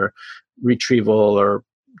stimulation or retrieval or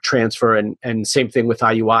transfer. And same thing with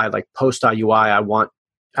IUI, like post IUI, I want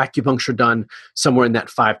acupuncture done somewhere in that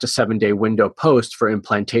 5 to 7 day window post for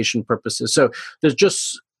implantation purposes. So there's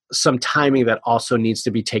just some timing that also needs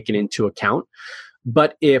to be taken into account.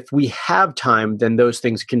 But if we have time, then those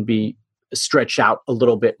things can be stretched out a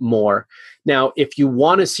little bit more. Now, if you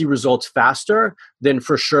want to see results faster, then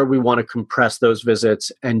for sure we want to compress those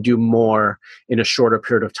visits and do more in a shorter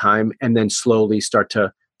period of time and then slowly start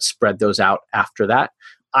to spread those out after that.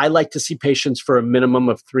 I like to see patients for a minimum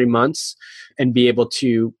of 3 months and be able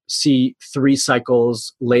to see 3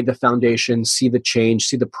 cycles, lay the foundation, see the change,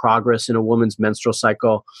 see the progress in a woman's menstrual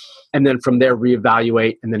cycle, and then from there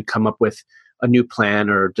reevaluate and then come up with a new plan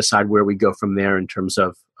or decide where we go from there in terms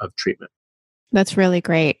of treatment. That's really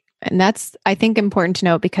great. And that's, I think, important to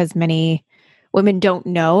note because many women don't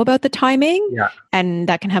know about the timing. Yeah. And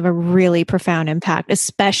that can have a really profound impact,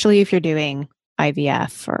 especially if you're doing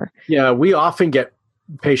IVF or. Yeah, we often get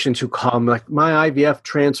patients who call me like, my IVF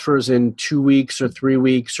transfers in 2 weeks or 3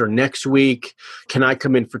 weeks or next week. Can I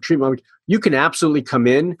come in for treatment? You can absolutely come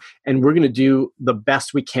in, and we're going to do the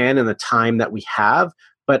best we can in the time that we have.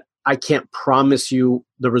 But I can't promise you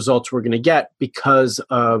the results we're going to get because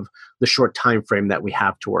of the short time frame that we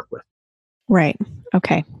have to work with. Right.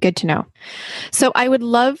 Okay. Good to know. So I would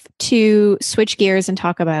love to switch gears and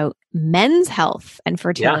talk about men's health and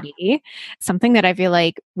fertility, something that I feel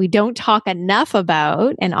like we don't talk enough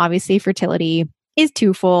about. And obviously fertility is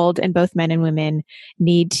twofold, and both men and women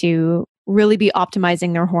need to really be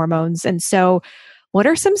optimizing their hormones. And so what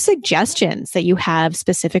are some suggestions that you have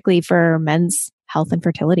specifically for men's health and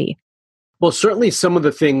fertility? Well, certainly some of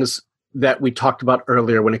the things that we talked about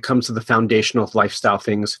earlier when it comes to the foundational lifestyle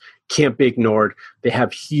things can't be ignored. They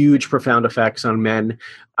have huge, profound effects on men.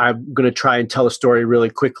 I'm going to try and tell a story really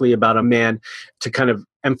quickly about a man to kind of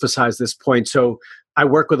emphasize this point. So I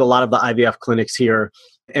work with a lot of the IVF clinics here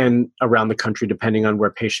and around the country, depending on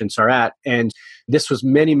where patients are at. And this was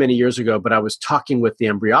many, many years ago, but I was talking with the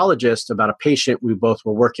embryologist about a patient we both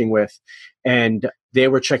were working with, and they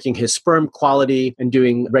were checking his sperm quality and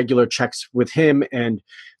doing regular checks with him. And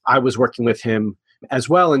I was working with him as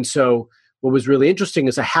well. And so what was really interesting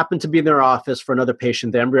is I happened to be in their office for another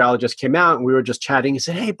patient. The embryologist came out and we were just chatting. He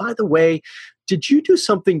said, hey, by the way, did you do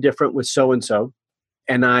something different with so-and-so?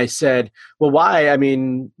 And I said, well, why? I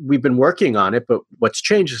mean, we've been working on it, but what's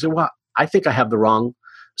changed? He said, well, I think I have the wrong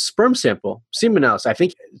sperm sample, semen analysis. I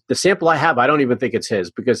think the sample I have, I don't even think it's his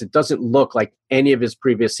because it doesn't look like any of his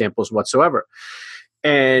previous samples whatsoever.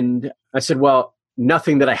 And I said, well,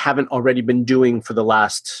 nothing that I haven't already been doing for the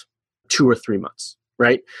last 2 or 3 months,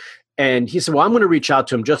 right? And he said, well, I'm going to reach out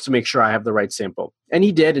to him just to make sure I have the right sample. And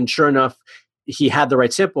he did. And sure enough, he had the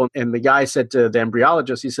right sample. And the guy said to the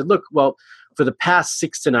embryologist, he said, look, well, for the past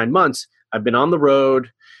 6 to 9 months, I've been on the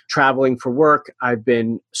road, traveling for work. I've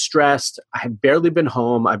been stressed. I have barely been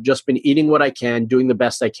home. I've just been eating what I can, doing the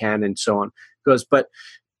best I can, and so on. He goes, but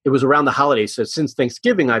it was around the holidays. So since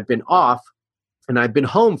Thanksgiving, I've been off. And I've been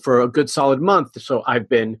home for a good solid month. So I've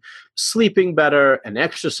been sleeping better and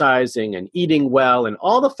exercising and eating well and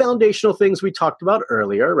all the foundational things we talked about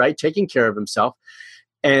earlier, right? Taking care of himself.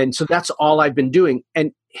 And so that's all I've been doing.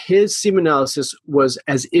 And his semen analysis was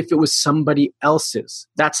as if it was somebody else's.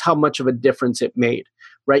 That's how much of a difference it made,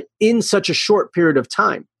 right? In such a short period of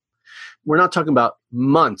time. We're not talking about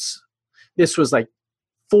months. This was like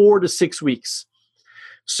 4 to 6 weeks.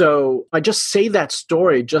 So I just say that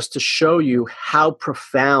story just to show you how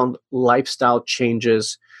profound lifestyle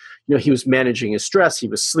changes. You know, he was managing his stress, he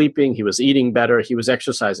was sleeping, he was eating better, he was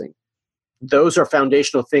exercising. Those are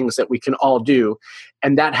foundational things that we can all do.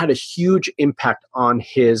 And that had a huge impact on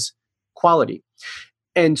his quality.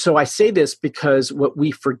 And so I say this because what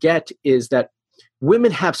we forget is that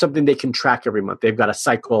women have something they can track every month. They've got a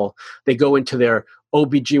cycle. They go into their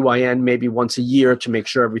OBGYN maybe once a year to make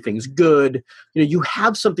sure everything's good. You know, you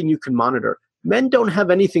have something you can monitor. Men don't have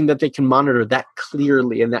anything that they can monitor that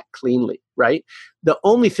clearly and that cleanly, right? The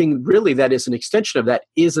only thing really that is an extension of that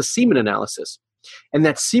is a semen analysis. And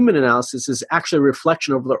that semen analysis is actually a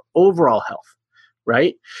reflection of their overall health,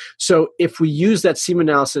 right? So if we use that semen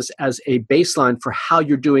analysis as a baseline for how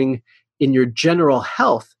you're doing in your general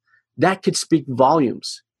health, that could speak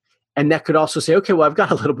volumes. And that could also say, okay, well, I've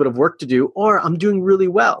got a little bit of work to do, or I'm doing really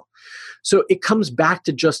well. So it comes back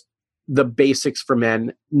to just the basics for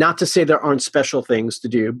men. Not to say there aren't special things to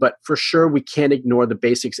do, but for sure we can't ignore the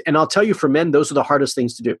basics. And I'll tell you, for men, those are the hardest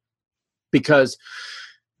things to do because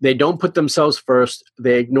they don't put themselves first.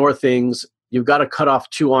 They ignore things. You've got to cut off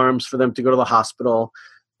 2 arms for them to go to the hospital.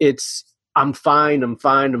 It's, I'm fine.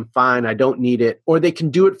 I don't need it. Or they can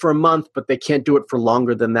do it for a month, but they can't do it for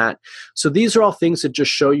longer than that. So these are all things that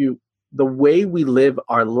just show you the way we live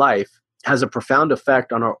our life has a profound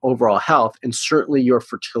effect on our overall health and certainly your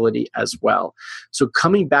fertility as well. So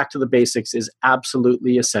coming back to the basics is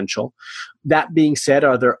absolutely essential. That being said,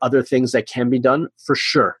 are there other things that can be done? For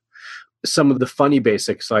sure. Some of the funny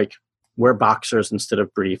basics like wear boxers instead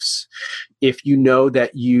of briefs. If you know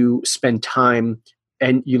that you spend time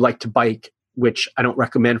and you like to bike, which I don't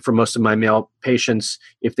recommend for most of my male patients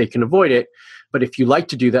if they can avoid it. But if you like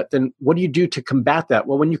to do that, then what do you do to combat that?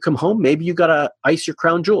 Well, when you come home, maybe you got to ice your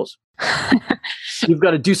crown jewels. You've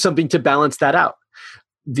got to do something to balance that out.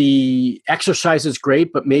 The exercise is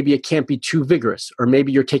great, but maybe it can't be too vigorous, or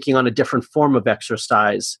maybe you're taking on a different form of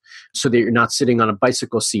exercise so that you're not sitting on a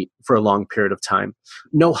bicycle seat for a long period of time.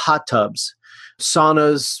 No hot tubs,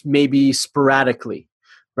 saunas, maybe sporadically.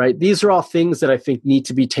 right? These are all things that I think need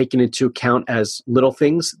to be taken into account as little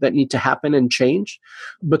things that need to happen and change.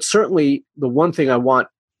 But certainly the one thing I want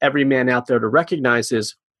every man out there to recognize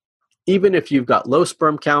is even if you've got low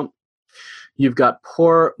sperm count, you've got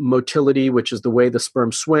poor motility, which is the way the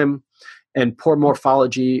sperm swim, and poor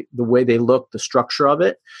morphology, the way they look, the structure of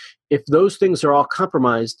it. If those things are all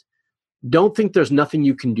compromised, don't think there's nothing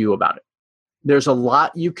you can do about it. There's a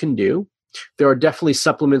lot you can do. There are definitely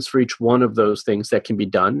supplements for each one of those things that can be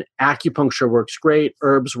done. Acupuncture works great,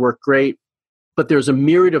 herbs work great, but there's a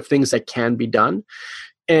myriad of things that can be done.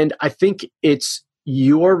 And I think it's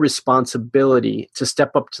your responsibility to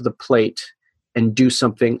step up to the plate and do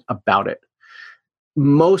something about it.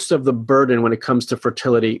 Most of the burden when it comes to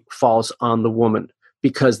fertility falls on the woman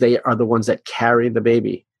because they are the ones that carry the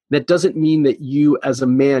baby. That doesn't mean that you as a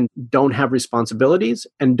man don't have responsibilities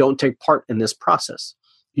and don't take part in this process.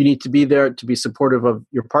 You need to be there to be supportive of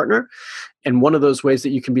your partner. And one of those ways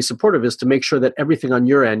that you can be supportive is to make sure that everything on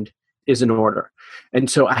your end is in order. And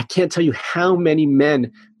so I can't tell you how many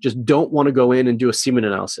men just don't want to go in and do a semen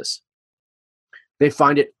analysis. They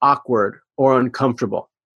find it awkward or uncomfortable.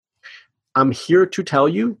 I'm here to tell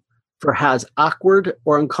you, for as awkward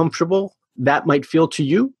or uncomfortable that might feel to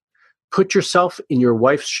you, put yourself in your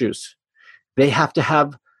wife's shoes. They have to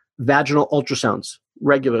have vaginal ultrasounds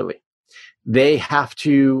regularly. They have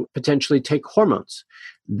to potentially take hormones.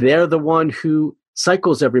 They're the one who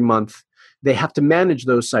cycles every month. They have to manage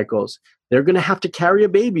those cycles. They're going to have to carry a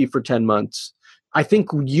baby for 10 months. I think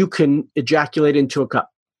you can ejaculate into a cup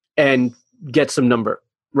and get some number,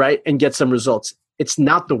 right? And get some results. It's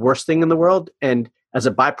not the worst thing in the world. And as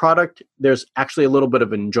a byproduct, there's actually a little bit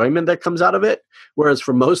of enjoyment that comes out of it. Whereas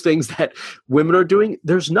for most things that women are doing,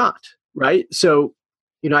 there's not, right? So,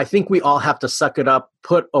 I think we all have to suck it up,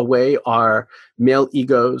 put away our male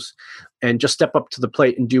egos, and just step up to the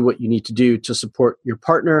plate and do what you need to do to support your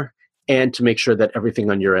partner and to make sure that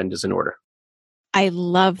everything on your end is in order. I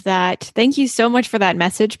love that. Thank you so much for that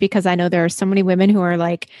message, because I know there are so many women who are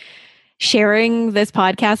like sharing this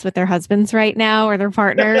podcast with their husbands right now or their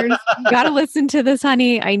partners. You got to listen to this,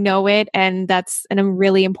 honey. I know it. And that's a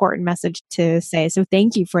really important message to say. So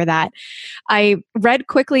thank you for that. I read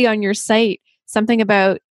quickly on your site something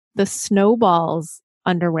about the Snowballs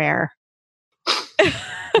underwear.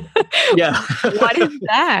 Yeah. What is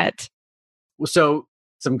that? So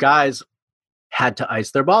some guys had to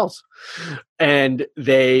ice their balls, and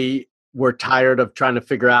they were tired of trying to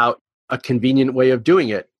figure out a convenient way of doing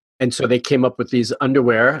it. And so they came up with these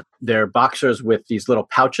underwear. They're boxers with these little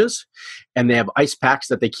pouches, and they have ice packs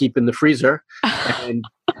that they keep in the freezer. And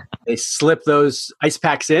they slip those ice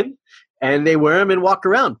packs in, and they wear them and walk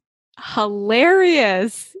around.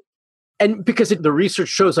 Hilarious. And because the research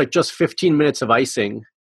shows like just 15 minutes of icing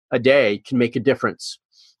a day can make a difference.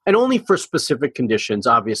 And only for specific conditions,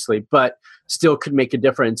 obviously, but still could make a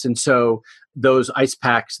difference. And so those ice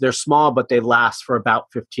packs, they're small, but they last for about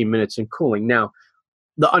 15 minutes in cooling. Now,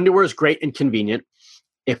 the underwear is great and convenient.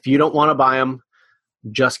 If you don't want to buy them,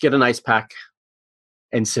 just get an ice pack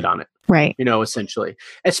and sit on it. Right. Essentially.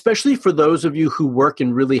 Especially for those of you who work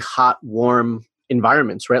in really hot, warm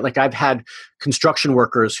environments, right? Like I've had construction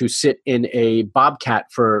workers who sit in a Bobcat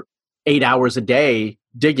for 8 hours a day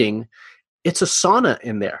digging. It's a sauna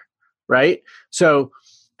in there, right? So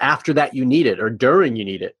after that, you need it, or during you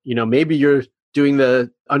need it. Maybe you're doing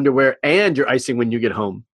the underwear and you're icing when you get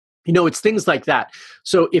home. It's things like that.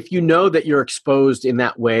 So if you know that you're exposed in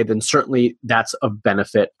that way, then certainly that's of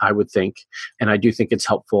benefit, I would think. And I do think it's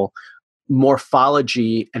helpful.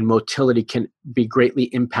 Morphology and motility can be greatly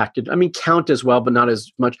impacted. Count as well, but not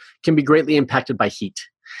as much, can be greatly impacted by heat.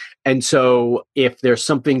 And so if there's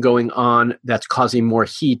something going on that's causing more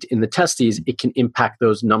heat in the testes, it can impact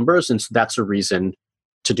those numbers. And so that's a reason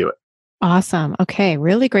to do it. Awesome. Okay.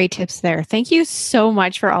 Really great tips there. Thank you so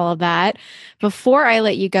much for all of that. Before I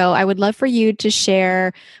let you go, I would love for you to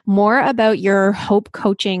share more about your Hope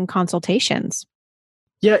Coaching consultations.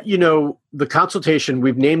 Yeah, the consultation,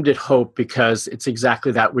 we've named it Hope because it's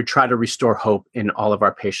exactly that. We try to restore hope in all of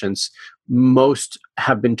our patients. Most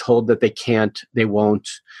have been told that they can't, they won't,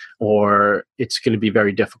 or it's going to be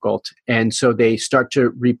very difficult. And so they start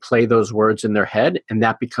to replay those words in their head, and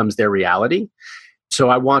that becomes their reality. So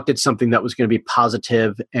I wanted something that was going to be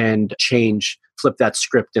positive and flip that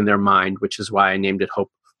script in their mind, which is why I named it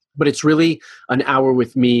Hope. But it's really an hour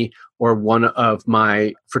with me or one of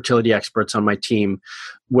my fertility experts on my team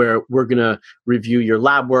where we're going to review your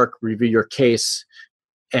lab work, review your case,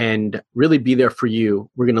 and really be there for you.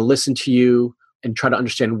 We're going to listen to you and try to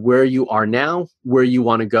understand where you are now, where you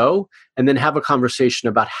want to go, and then have a conversation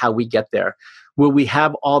about how we get there. Will we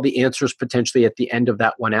have all the answers potentially at the end of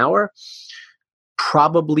that 1 hour?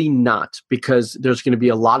 Probably not, because there's going to be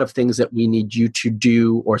a lot of things that we need you to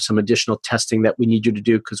do or some additional testing that we need you to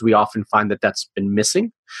do because we often find that that's been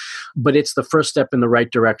missing. But it's the first step in the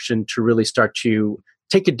right direction to really start to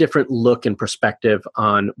take a different look and perspective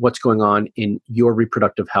on what's going on in your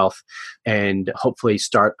reproductive health and hopefully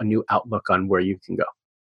start a new outlook on where you can go.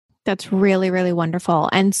 That's really, really wonderful.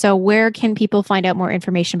 And so where can people find out more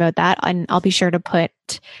information about that? And I'll be sure to put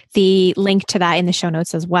the link to that in the show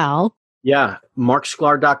notes as well. Yeah,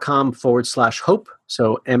 marksklar.com/hope.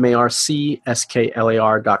 So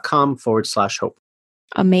marksklar.com/hope.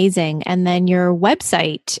 Amazing. And then your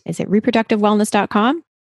website, is it reproductivewellness.com?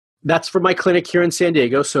 That's for my clinic here in San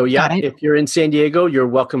Diego. So yeah, if you're in San Diego, you're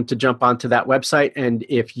welcome to jump onto that website. And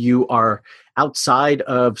if you are outside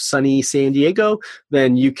of sunny San Diego,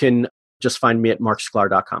 then you can just find me at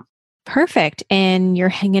marksklar.com. Perfect. And you're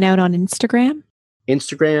hanging out on Instagram?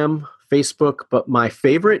 Instagram, Facebook, but my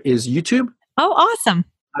favorite is YouTube. Oh, awesome.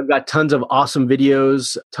 I've got tons of awesome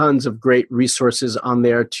videos, tons of great resources on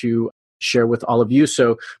there to share with all of you.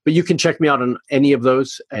 So, but you can check me out on any of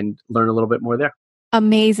those and learn a little bit more there.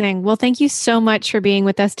 Amazing. Well, thank you so much for being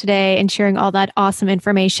with us today and sharing all that awesome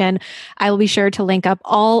information. I will be sure to link up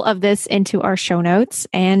all of this into our show notes.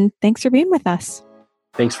 And thanks for being with us.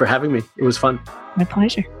 Thanks for having me. It was fun. My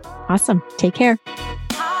pleasure. Awesome. Take care.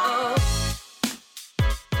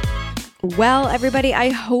 Well, everybody, I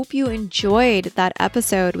hope you enjoyed that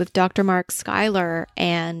episode with Dr. Mark Schuyler.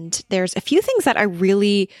 And there's a few things that I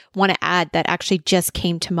really want to add that actually just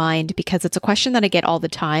came to mind because it's a question that I get all the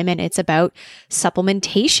time, and it's about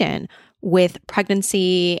supplementation with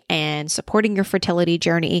pregnancy and supporting your fertility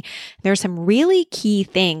journey. There's some really key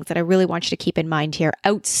things that I really want you to keep in mind here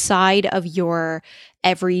outside of your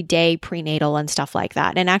everyday prenatal and stuff like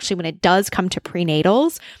that. And actually, when it does come to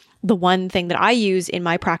prenatals, the one thing that I use in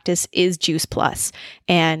my practice is Juice Plus.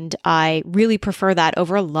 And I really prefer that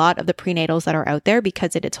over a lot of the prenatals that are out there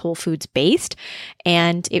because it's whole foods based.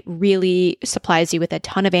 And it really supplies you with a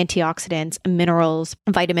ton of antioxidants, minerals,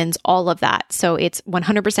 vitamins, all of that. So it's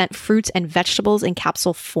 100% fruits and vegetables in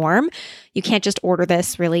capsule form. You can't just order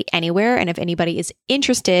this really anywhere. And if anybody is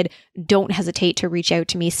interested, don't hesitate to reach out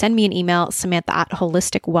to me. Send me an email,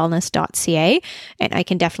 samantha@holisticwellness.ca, and I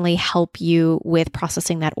can definitely help you with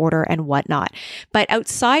processing that order and whatnot. But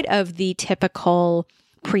outside of the typical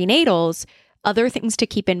prenatals, other things to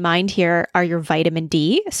keep in mind here are your vitamin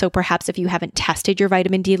D. So perhaps if you haven't tested your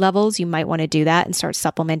vitamin D levels, you might want to do that and start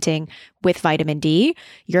supplementing with vitamin D.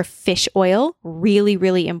 Your fish oil, really,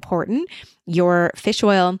 really important. Your fish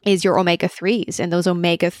oil is your omega-3s, and those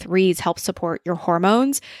omega-3s help support your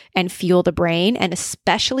hormones and fuel the brain, and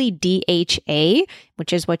especially DHA,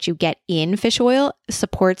 which is what you get in fish oil,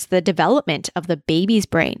 supports the development of the baby's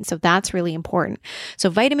brain. So that's really important. So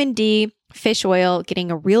vitamin D, fish oil,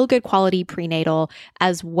 getting a real good quality prenatal,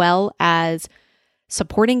 as well as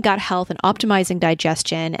supporting gut health and optimizing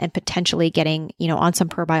digestion and potentially getting, on some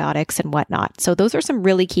probiotics and whatnot. So those are some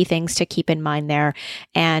really key things to keep in mind there.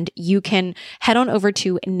 And you can head on over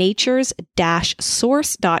to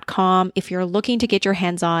natures-source.com if you're looking to get your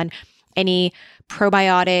hands on any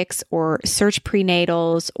probiotics or search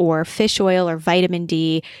prenatals or fish oil or vitamin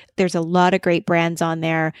D. There's a lot of great brands on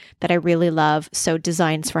there that I really love. So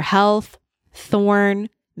Designs for Health, Thorne,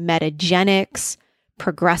 Metagenics,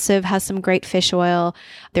 Progressive has some great fish oil.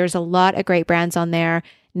 There's a lot of great brands on there.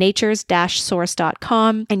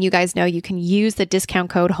 natures-source.com. And you guys know you can use the discount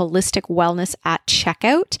code Holistic Wellness at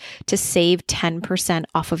checkout to save 10%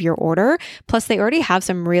 off of your order. Plus, they already have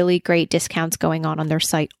some really great discounts going on their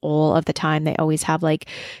site all of the time. They always have like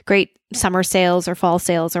great summer sales or fall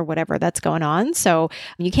sales or whatever that's going on. So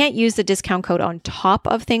you can't use the discount code on top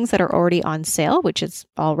of things that are already on sale, which is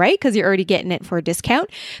all right because you're already getting it for a discount.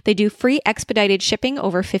 They do free expedited shipping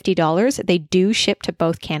over $50. They do ship to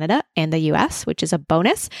both Canada and the US, which is a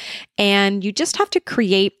bonus. And you just have to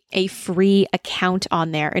create a free account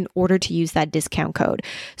on there in order to use that discount code.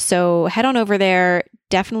 So head on over there.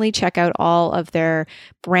 Definitely check out all of their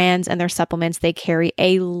brands and their supplements. They carry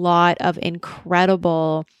a lot of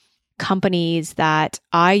incredible companies that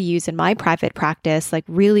I use in my private practice, like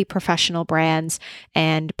really professional brands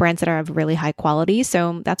and brands that are of really high quality.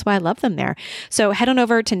 So that's why I love them there. So head on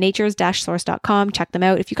over to natures-source.com, check them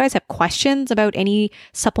out. If you guys have questions about any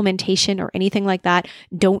supplementation or anything like that,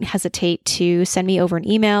 don't hesitate to send me over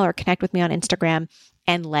an email or connect with me on Instagram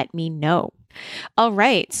and let me know. All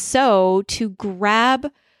right. So to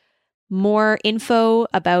grab more info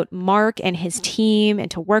about Mark and his team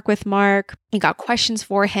and to work with Mark, you got questions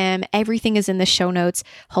for him, everything is in the show notes,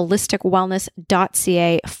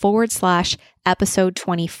 holisticwellness.ca episode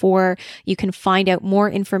 24. You can find out more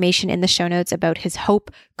information in the show notes about his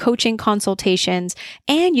Hope coaching consultations,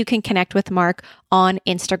 and you can connect with Mark on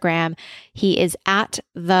Instagram. He is at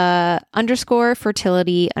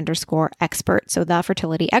 _fertility_expert. So the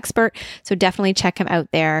fertility expert. So definitely check him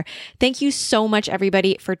out there. Thank you so much,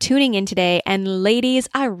 everybody, for tuning in today. And ladies,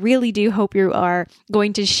 I really do hope you are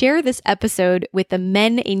going to share this episode with the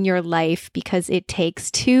men in your life, because it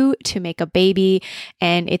takes two to make a baby.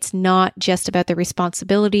 And it's not just about the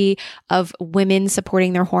responsibility of women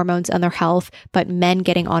supporting their hormones and their health, but men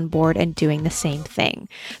getting on board and doing the same thing.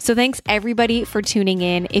 So thanks everybody for tuning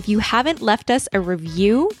in. If you haven't left us a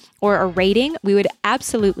review or a rating, we would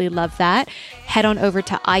absolutely love that. Head on over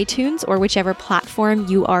to iTunes or whichever platform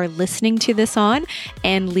you are listening to this on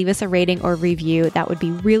and leave us a rating or review. That would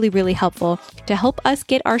be really, really helpful to help us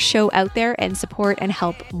get our show out there and support and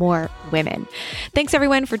help more women. Thanks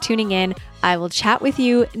everyone for tuning in. I will chat with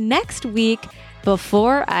you next week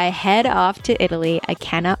before I head off to Italy. I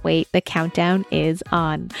cannot wait. The countdown is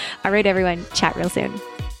on. All right, everyone, chat real soon.